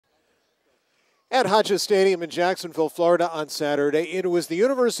At Hodges Stadium in Jacksonville, Florida on Saturday, it was the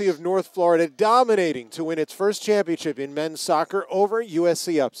University of North Florida dominating to win its first championship in men's soccer over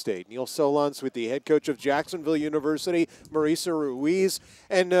USC Upstate. Neil Solondz with the head coach of Jacksonville University, Mauricio Ruiz.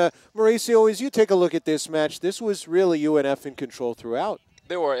 And Mauricio, as you take a look at this match, this was really UNF in control throughout.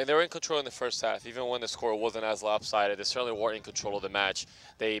 They were in control in the first half. Even when the score wasn't as lopsided, they certainly were in control of the match.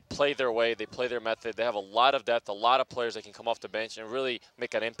 They played their way, they played their method. They have a lot of depth, a lot of players that can come off the bench and really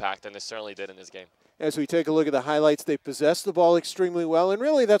make an impact, and they certainly did in this game. As we take a look at the highlights, they possessed the ball extremely well, and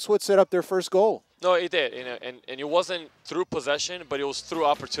really that's what set up their first goal. No, it did, and it wasn't through possession, but it was through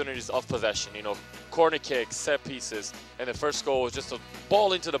opportunities of possession. Corner kicks, set pieces, and the first goal was just a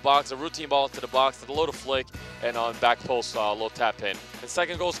ball into the box, a routine ball into the box, a little flick, and on back post, a little tap in. And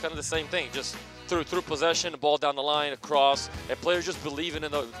second goal is kind of the same thing, just through possession, the ball down the line, across, and players just believing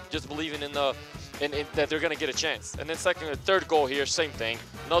in that they're going to get a chance. And then third goal here, same thing,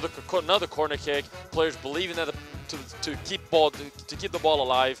 another corner kick, players believing that to keep the ball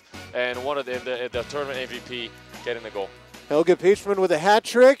alive, and one of the tournament MVP getting the goal. Helga Pichman with a hat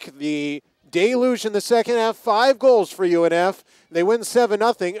trick. The deluge in the second half, 5 goals for UNF. They win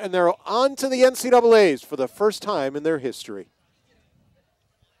 7-0, and they're on to the NCAAs for the first time in their history.